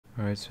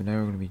Alright, so now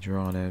we're going to be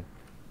drawing out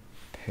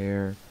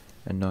pair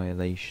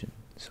annihilation.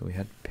 So we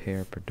had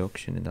pair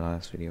production in the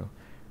last video.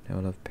 Now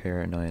we'll have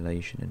pair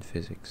annihilation in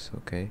physics,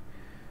 okay?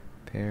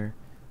 Pair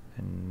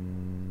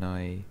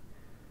annihilation.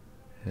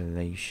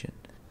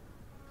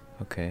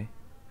 Okay.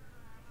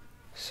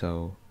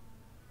 So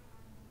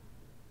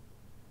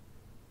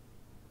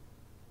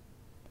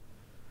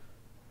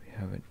we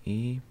have an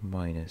E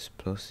minus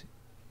plus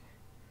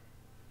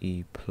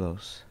E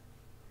plus,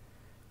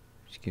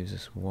 which gives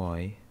us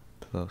Y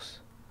plus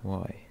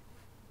Y.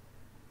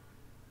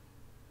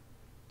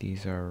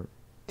 These are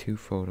two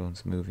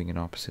photons moving in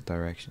opposite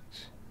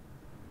directions.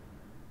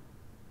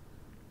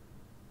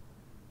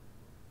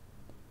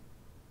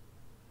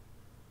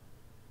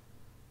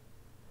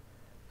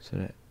 So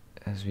that,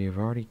 as we have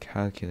already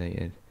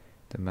calculated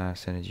the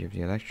mass energy of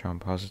the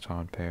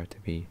electron-positron pair to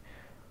be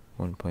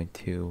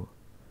 1.02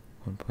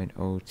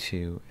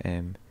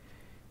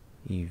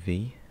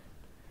 MeV,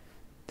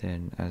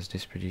 then as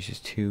this produces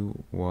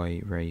two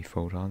Y-ray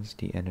photons,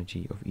 the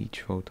energy of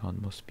each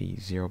photon must be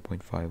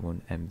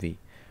 0.51 MeV.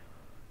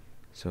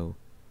 So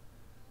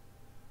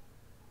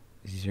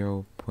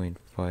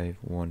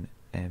 0.51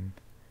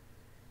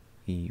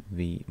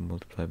 MeV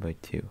multiplied by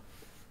 2.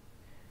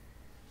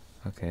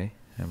 Okay,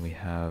 and we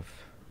have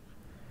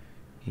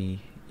E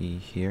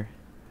here,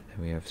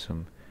 and we have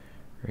some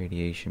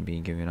radiation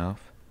being given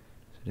off.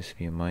 So this would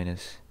be a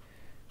minus,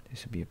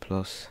 this would be a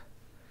plus.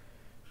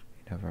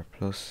 We'd have our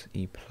plus,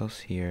 E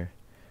plus here,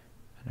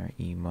 and our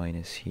E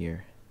minus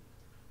here.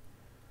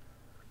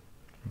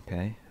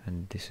 Okay,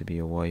 and this would be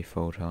a Y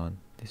photon,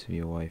 this would be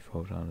a Y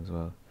photon as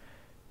well.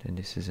 Then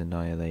this is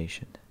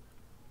annihilation.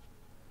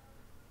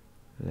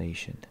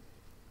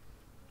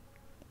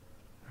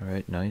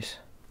 Alright, nice.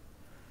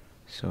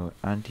 So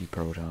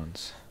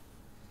antiprotons.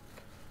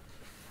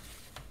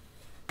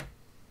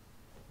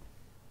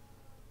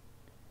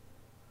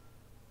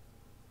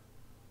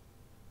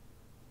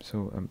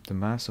 So the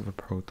mass of a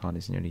proton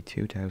is nearly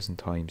 2,000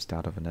 times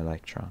that of an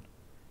electron.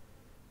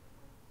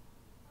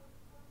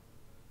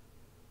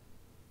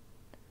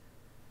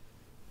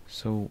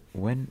 So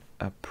when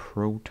a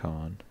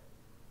proton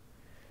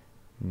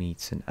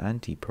meets an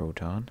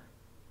antiproton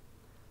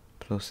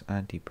plus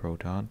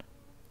antiproton,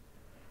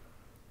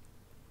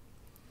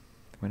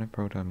 when a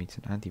proton meets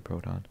an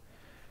antiproton,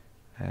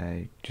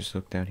 just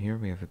look down here,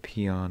 we have a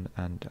pion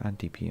and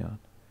antipion.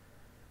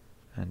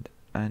 And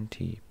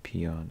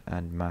antipion,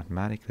 and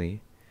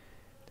mathematically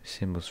the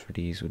symbols for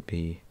these would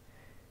be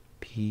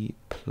P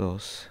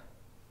plus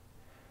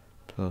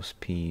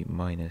P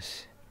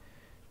minus,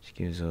 which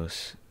gives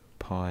us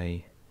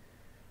pi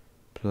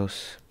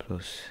plus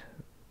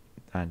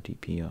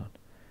antipion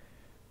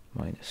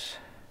minus.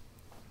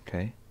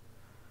 Okay.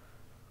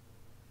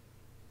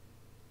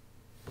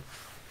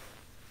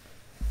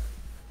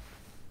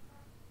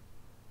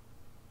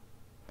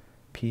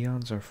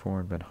 Pions are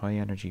formed when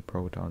high-energy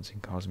protons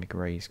in cosmic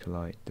rays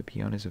collide. The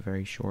pion is a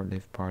very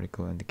short-lived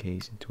particle and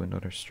decays into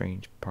another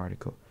strange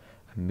particle,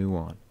 a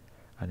muon,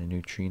 and a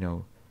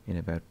neutrino in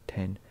about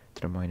 10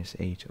 to the minus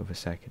 8 of a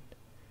second.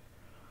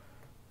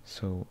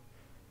 So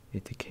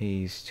it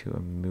decays to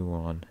a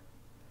muon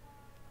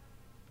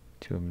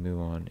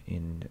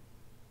in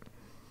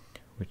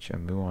which a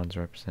muon is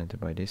represented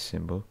by this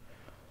symbol.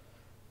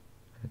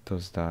 It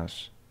does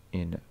that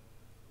in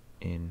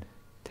 10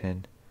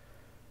 to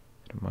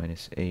the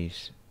minus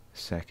 8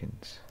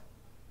 seconds.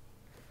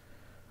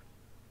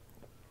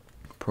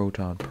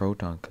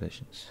 Proton-proton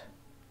collisions.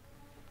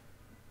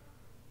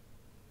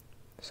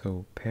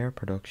 So pair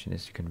production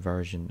is the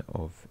conversion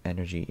of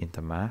energy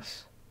into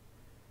mass,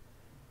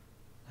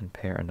 and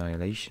pair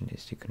annihilation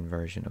is the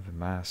conversion of a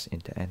mass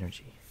into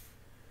energy.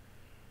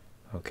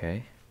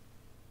 Okay.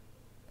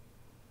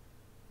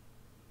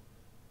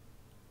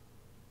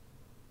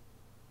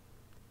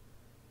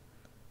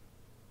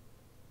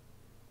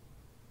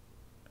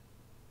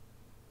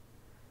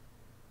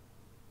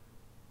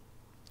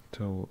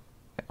 So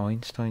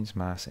Einstein's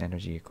mass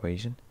energy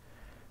equation,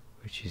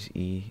 which is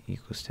E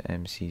equals to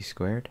mc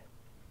squared,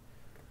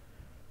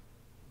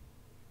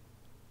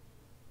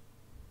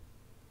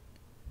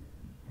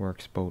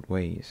 works both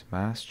ways.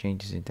 Mass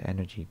changes into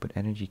energy, but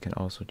energy can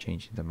also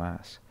change into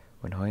mass.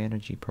 When high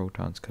energy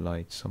protons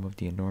collide, some of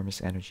the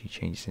enormous energy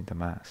changes into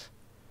mass.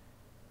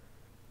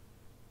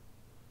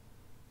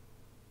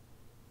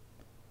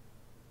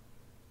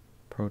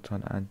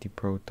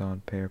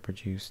 Proton-antiproton pair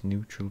produced,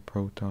 neutral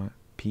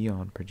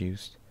pion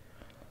produced,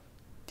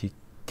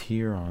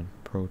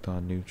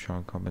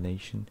 deuteron-proton-neutron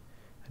combination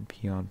and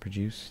pion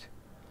produced,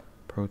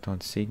 proton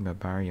sigma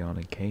baryon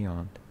and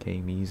kaon,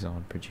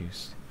 k-meson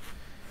produced.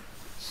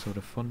 So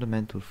the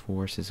fundamental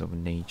forces of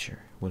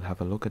nature, we'll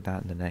have a look at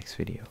that in the next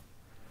video.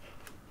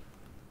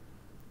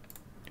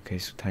 Okay,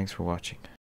 so thanks for watching.